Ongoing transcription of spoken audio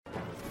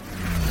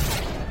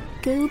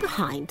Go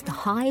behind the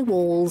high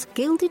walls,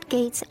 gilded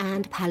gates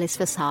and palace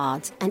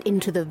facades and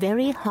into the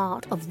very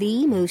heart of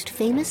the most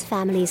famous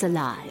families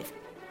alive.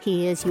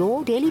 Here's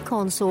your daily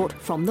consort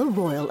from the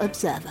Royal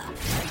Observer.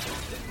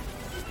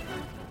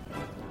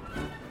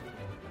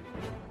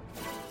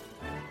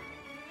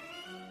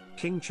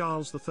 King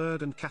Charles III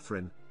and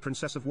Catherine,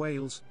 Princess of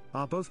Wales,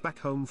 are both back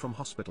home from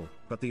hospital,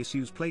 but the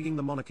issues plaguing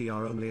the monarchy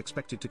are only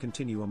expected to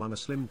continue among a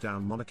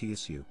slimmed-down monarchy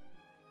issue.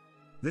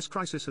 This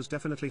crisis has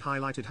definitely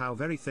highlighted how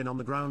very thin on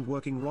the ground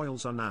working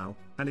royals are now,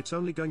 and it's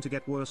only going to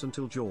get worse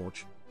until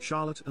George,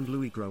 Charlotte and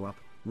Louis grow up,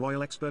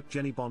 royal expert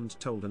Jenny Bond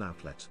told an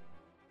outlet.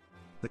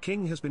 The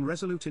king has been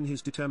resolute in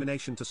his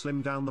determination to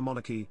slim down the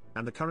monarchy,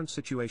 and the current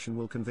situation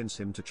will convince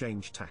him to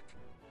change tack.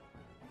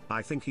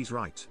 I think he's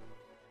right.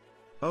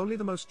 Only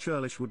the most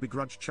churlish would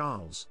begrudge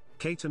Charles,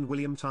 Kate and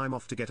William time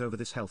off to get over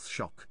this health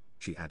shock,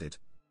 she added.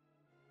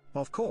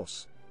 Of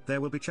course, there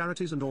will be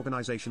charities and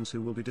organizations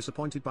who will be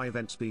disappointed by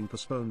events being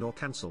postponed or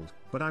cancelled,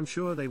 but I'm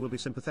sure they will be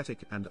sympathetic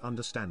and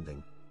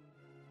understanding.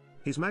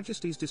 His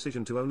Majesty's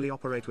decision to only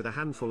operate with a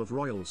handful of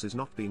royals is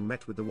not being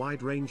met with the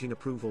wide-ranging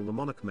approval the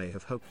monarch may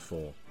have hoped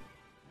for.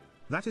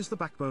 That is the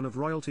backbone of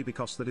royalty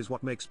because that is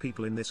what makes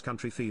people in this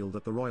country feel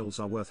that the royals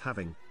are worth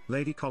having,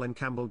 Lady Colin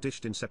Campbell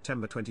dished in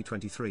September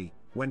 2023,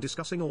 when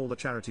discussing all the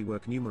charity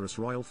work numerous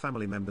royal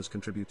family members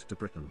contribute to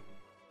Britain.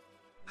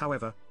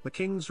 However, the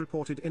King's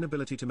reported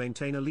inability to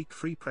maintain a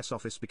leak-free press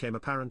office became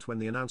apparent when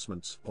the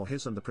announcements for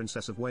his and the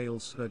Princess of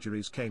Wales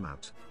surgeries came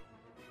out.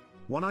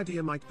 One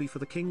idea might be for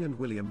the King and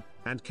William,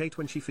 and Kate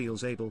when she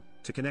feels able,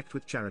 to connect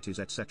with charities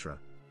etc.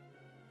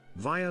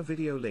 via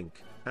video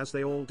link, as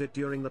they all did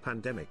during the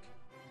pandemic.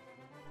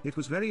 It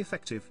was very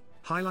effective,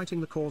 highlighting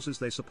the causes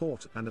they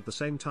support and at the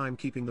same time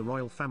keeping the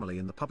royal family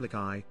in the public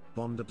eye,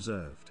 Bond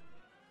observed.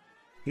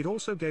 It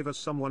also gave us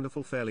some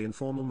wonderful fairly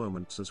informal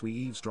moments as we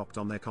eavesdropped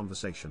on their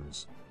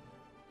conversations.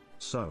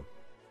 So,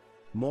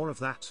 more of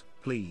that,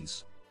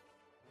 please.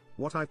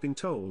 What I've been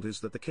told is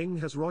that the king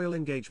has royal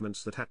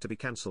engagements that had to be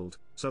cancelled,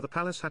 so the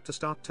palace had to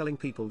start telling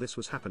people this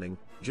was happening,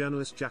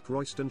 journalist Jack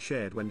Royston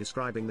shared when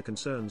describing the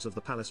concerns of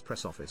the palace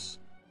press office.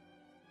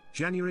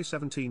 January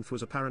 17th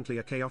was apparently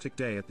a chaotic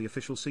day at the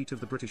official seat of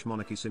the British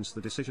monarchy since the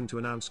decision to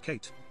announce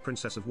Kate,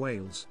 Princess of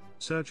Wales,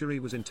 surgery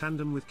was in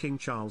tandem with King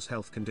Charles'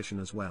 health condition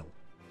as well.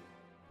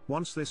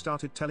 Once they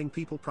started telling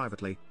people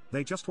privately,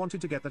 they just wanted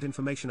to get that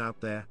information out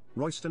there,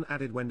 Royston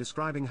added when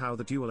describing how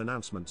the dual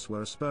announcements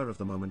were a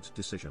spur-of-the-moment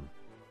decision.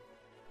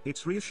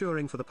 It's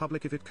reassuring for the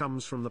public if it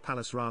comes from the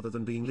palace rather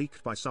than being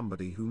leaked by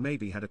somebody who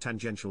maybe had a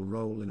tangential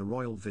role in a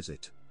royal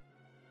visit.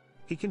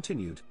 He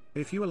continued,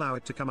 if you allow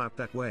it to come out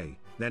that way,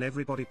 then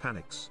everybody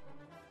panics.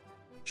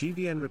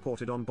 GVN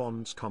reported on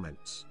Bond's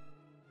comments.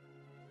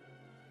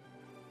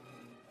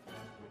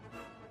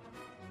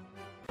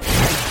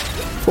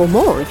 For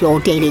more of your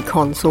daily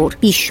consort,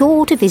 be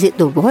sure to visit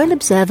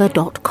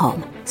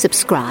theroyalobserver.com.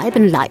 Subscribe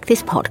and like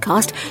this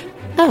podcast.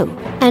 Oh,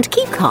 and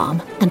keep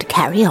calm and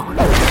carry on.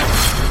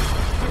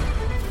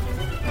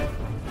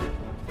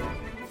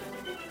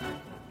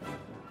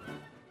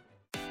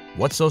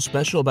 What's so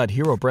special about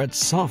Hero Bread's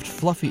soft,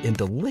 fluffy, and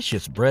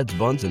delicious breads,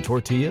 buns, and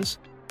tortillas?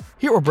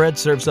 Hero Bread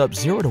serves up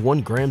 0 to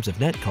 1 grams of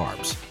net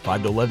carbs,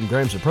 5 to 11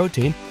 grams of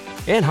protein,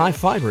 and high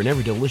fiber in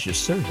every delicious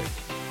serving.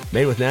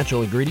 Made with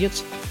natural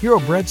ingredients, Hero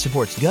Bread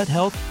supports gut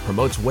health,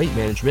 promotes weight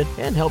management,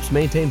 and helps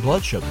maintain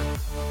blood sugar.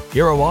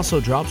 Hero also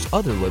drops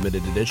other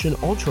limited edition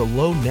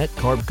ultra-low net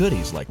carb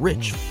goodies like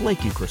rich,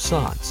 flaky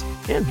croissants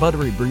and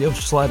buttery brioche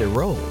slider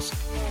rolls.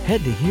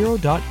 Head to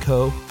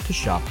hero.co to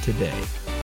shop today.